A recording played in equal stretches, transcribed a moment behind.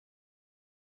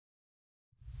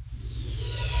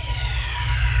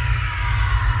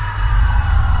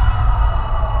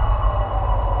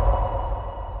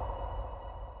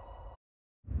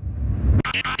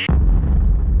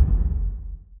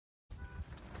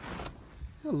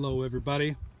Hello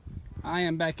everybody, I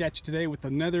am back at you today with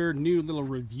another new little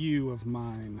review of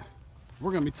mine.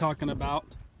 We're going to be talking about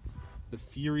the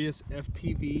Furious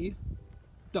FPV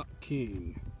Duck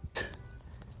King.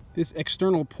 This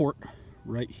external port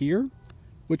right here,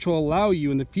 which will allow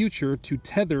you in the future to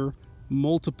tether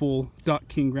multiple Duck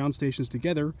King ground stations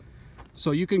together,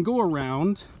 so you can go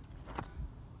around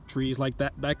trees like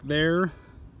that back there,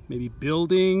 maybe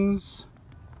buildings,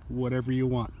 whatever you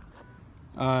want.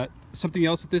 Something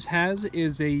else that this has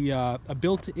is a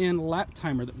built-in lap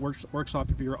timer that works off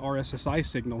of your RSSI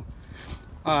signal.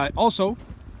 Also,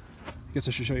 I guess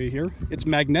I should show you here. It's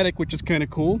magnetic, which is kind of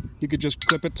cool. You could just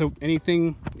clip it to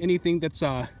anything that's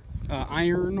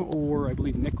iron or I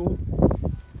believe nickel,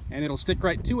 and it'll stick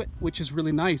right to it, which is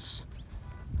really nice.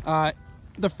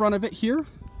 The front of it here,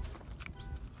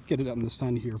 get it out in the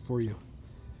sun here for you.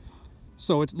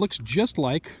 So it looks just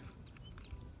like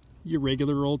your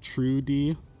regular old True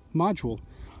D module,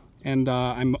 and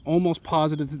I'm almost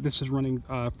positive that this is running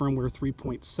firmware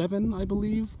 3.7, I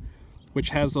believe,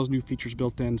 which has those new features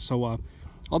built in. So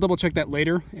I'll double check that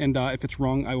later, and if it's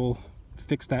wrong I will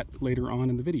fix that later on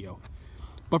in the video.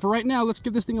 But for right now, let's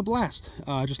give this thing a blast.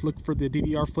 Just look for the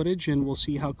DVR footage and we'll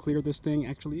see how clear this thing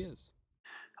actually is.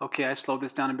 Okay, I slowed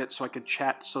this down a bit so I could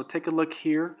chat. So take a look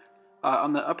here.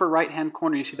 On the upper right hand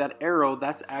corner, you see that arrow.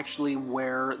 That's actually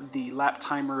where the lap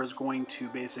timer is going to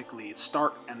basically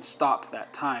start and stop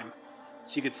that time.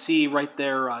 So you can see right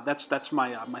there, that's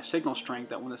my signal strength.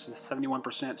 That one, this is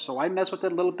 71%. So I mess with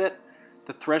it a little bit.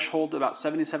 The threshold about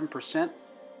 77%.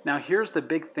 Now here's the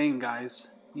big thing, guys.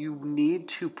 You need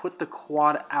to put the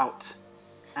quad out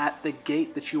at the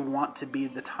gate that you want to be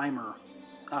the timer.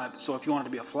 So if you want it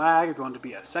to be a flag, if you want it to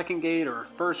be a second gate or a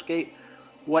first gate,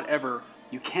 whatever,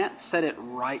 you can't set it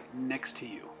right next to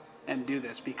you and do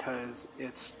this because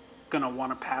it's going to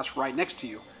want to pass right next to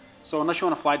you. So unless you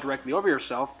want to fly directly over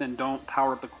yourself, then don't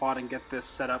power up the quad and get this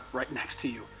set up right next to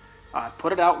you.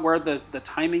 Put it out where the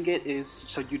timing gate is,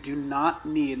 so you do not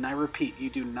need, and I repeat, you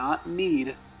do not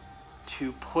need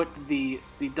to put the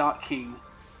Duck King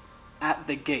at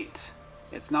the gate.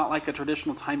 It's not like a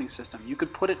traditional timing system. You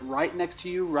could put it right next to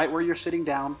you, right where you're sitting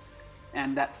down,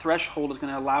 and that threshold is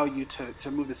going to allow you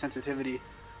to move the sensitivity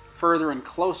further and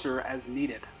closer as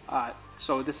needed.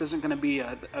 So this isn't going to be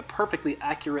a perfectly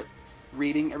accurate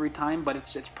reading every time, but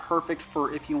it's perfect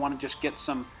for if you want to just get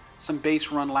some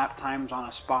base run lap times on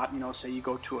a spot. You know, say you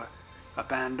go to a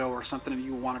bando or something and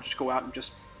you want to just go out and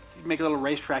just make a little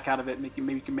racetrack out of it.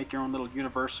 Maybe you can make your own little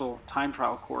universal time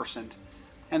trial course and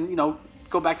you know,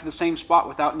 go back to the same spot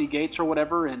without any gates or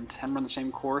whatever and run the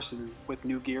same course and with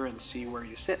new gear and see where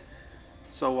you sit.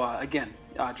 So again,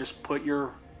 just put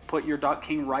your Duck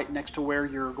King right next to where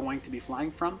you're going to be flying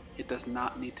from. It does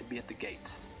not need to be at the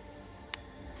gate.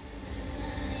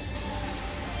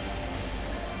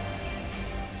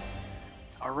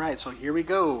 Alright, so here we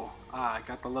go. I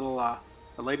got the little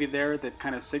the lady there that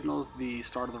kind of signals the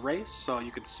start of the race. So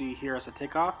you can see here as I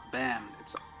take off, bam,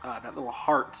 it's that little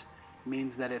heart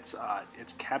means that it's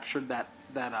captured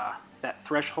that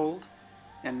threshold,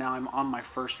 and now I'm on my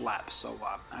first lap. So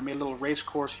I made a little race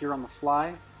course here on the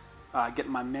fly,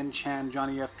 getting my Min Chan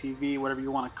Johnny FPV, whatever you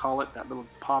want to call it, that little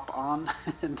pop on.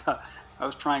 And I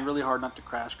was trying really hard not to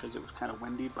crash because it was kind of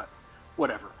windy, but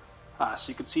whatever. So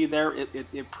you can see there,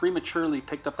 it prematurely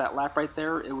picked up that lap right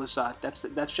there. It was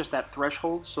that's just that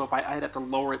threshold. So if I had to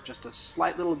lower it just a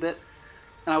slight little bit,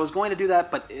 and I was going to do that,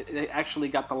 but it actually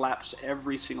got the laps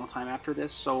every single time after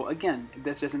this. So again,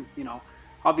 this isn't, you know,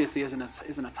 obviously isn't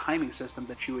a timing system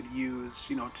that you would use,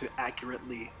 you know, to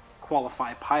accurately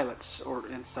qualify pilots or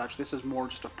and such. This is more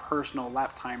just a personal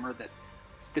lap timer that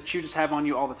you just have on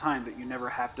you all the time, that you never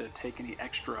have to take any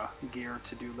extra gear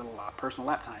to do little personal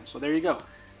lap times. So there you go.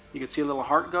 You can see a little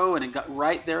heart go, and it got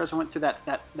right there as I went through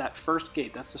that first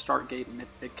gate. That's the start gate, and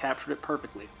it captured it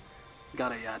perfectly.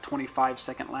 Got a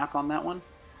 25-second lap on that one.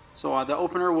 So the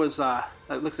opener was,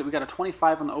 it looks like we got a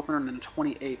 25 on the opener and then a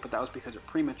 28, but that was because it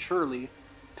prematurely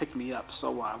picked me up.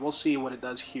 So we'll see what it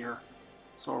does here.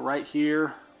 So right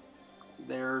here,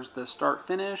 there's the start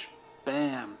finish.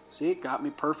 Bam! See, it got me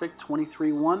perfect.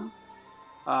 23-1.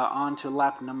 On to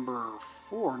lap number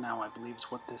 4 now, I believe is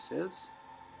what this is.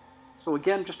 So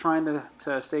again, just trying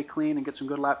to stay clean and get some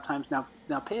good lap times. Now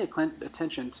pay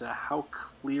attention to how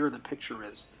clear the picture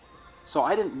is. So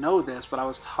I didn't know this, but I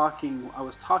was talking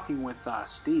with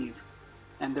Steve,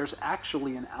 and there's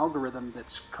actually an algorithm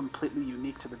that's completely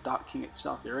unique to the Duck King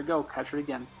itself. There we go, catch it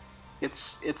again.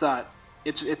 It's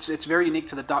very unique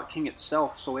to the Duck King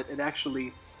itself. So it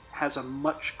actually has a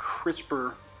much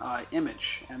crisper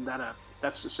image, and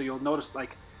that's so you'll notice,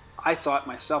 like I saw it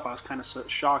myself. I was kind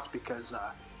of shocked because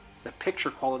the picture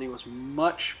quality was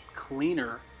much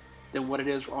cleaner than what it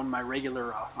is on my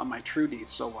regular, on my True D.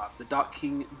 So the Dock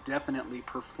King definitely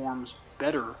performs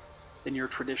better than your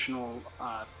traditional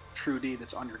True D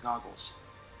that's on your goggles.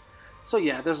 So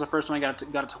yeah, this is the first time I got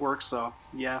it to work, so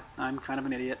yeah, I'm kind of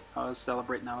an idiot. I was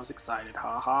celebrating, I was excited,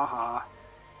 ha ha ha.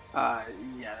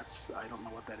 Yeah, I don't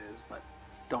know what that is, but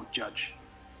don't judge.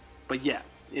 But yeah,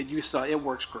 you saw, it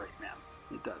works great, man.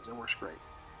 It does, it works great.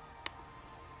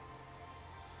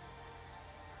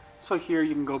 So here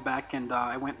you can go back and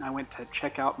I went to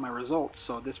check out my results.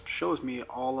 So this shows me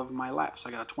all of my laps.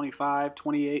 I got a 25,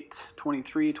 28,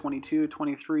 23, 22,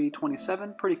 23,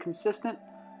 27, pretty consistent.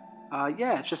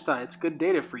 Yeah, it's just it's good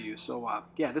data for you. So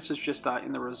yeah, this is just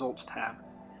in the results tab.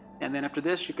 And then after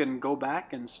this, you can go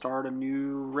back and start a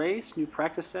new race, new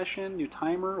practice session, new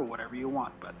timer, or whatever you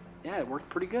want. But yeah, it worked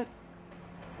pretty good.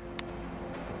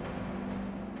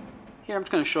 Here I'm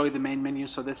just going to show you the main menu.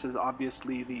 So this is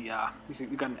obviously the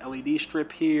you've got an LED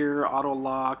strip here, auto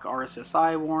lock,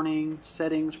 RSSI warning,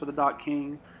 settings for the Dock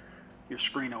King, your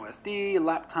screen OSD,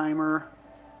 lap timer.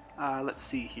 Let's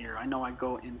see here. I know I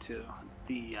go into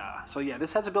the so yeah,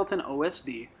 this has a built-in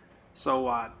OSD.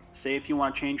 So say if you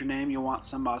want to change your name, you want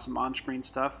some on-screen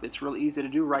stuff, it's really easy to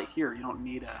do right here. You don't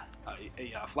need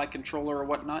a flight controller or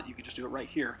whatnot. You can just do it right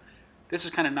here. This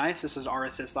is kind of nice. This is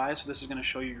RSSI, so this is going to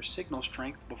show you your signal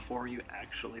strength before you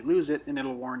actually lose it, and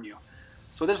it'll warn you.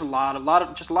 So there's a lot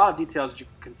of details that you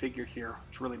can configure here.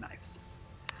 It's really nice.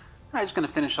 I'm just going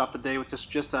to finish off the day with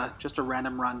just a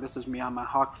random run. This is me on my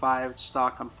Hawk 5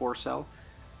 stock on 4-cell.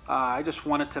 I just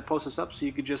wanted to post this up so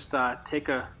you could just take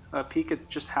a peek at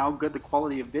just how good the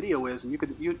quality of video is,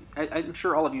 and I'm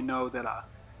sure all of you know that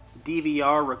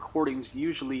DVR recordings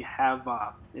usually have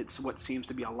it's what seems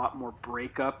to be a lot more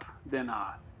breakup than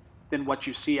what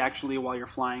you see actually while you're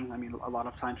flying. I mean, a lot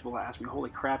of times people ask me, "Holy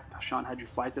crap, Sean, how'd you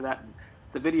fly to that?" And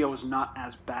the video is not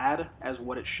as bad as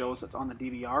what it shows that's on the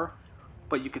DVR,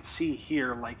 but you could see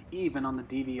here, like even on the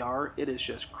DVR, it is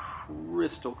just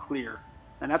crystal clear.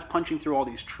 And that's punching through all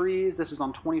these trees. This is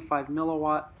on 25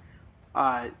 milliwatt.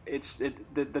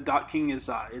 The Dock King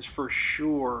is for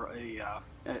sure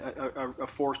a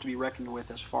force to be reckoned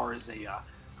with as far as a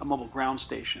mobile ground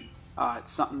station.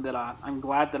 It's something that I'm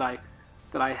glad that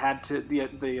I had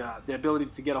the ability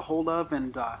to get a hold of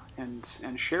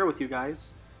and share with you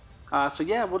guys. So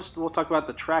yeah, we'll talk about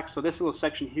the track. So this little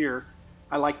section here,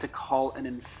 I like to call an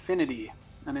infinity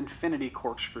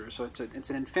corkscrew. So it's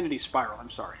an infinity spiral. I'm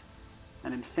sorry.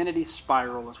 An infinity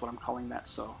spiral is what I'm calling that.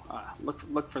 So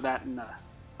look for that in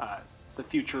the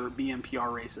future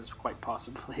BMPR races, quite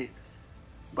possibly.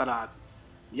 But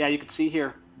yeah, you can see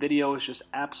here, video is just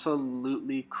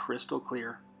absolutely crystal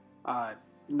clear.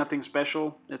 Nothing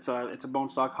special. It's a bone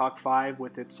stock Hawk 5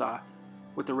 with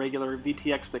the regular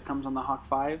VTX that comes on the Hawk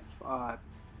 5.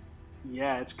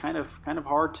 Yeah, it's kind of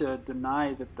hard to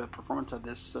deny that the performance of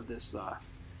this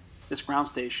ground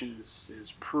station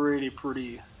is pretty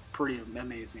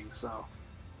amazing. So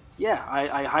yeah,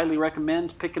 I highly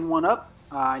recommend picking one up.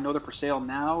 I know they're for sale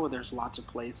now. There's lots of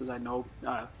places. I know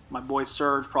my boy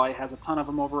Serge probably has a ton of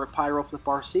them over at Pyroflip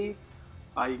RC. You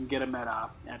can get them at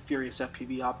Furious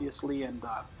FPV, obviously, and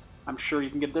I'm sure you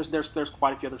can get. There's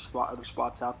quite a few other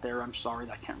spots out there. I'm sorry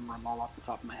that I can't remember them all off the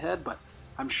top of my head, but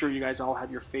I'm sure you guys all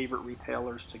have your favorite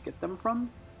retailers to get them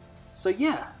from. So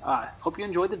yeah, hope you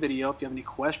enjoyed the video. If you have any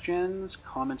questions,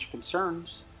 comments, or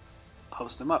concerns,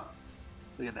 post them up.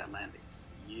 Look at that landing.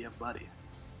 Yeah, buddy.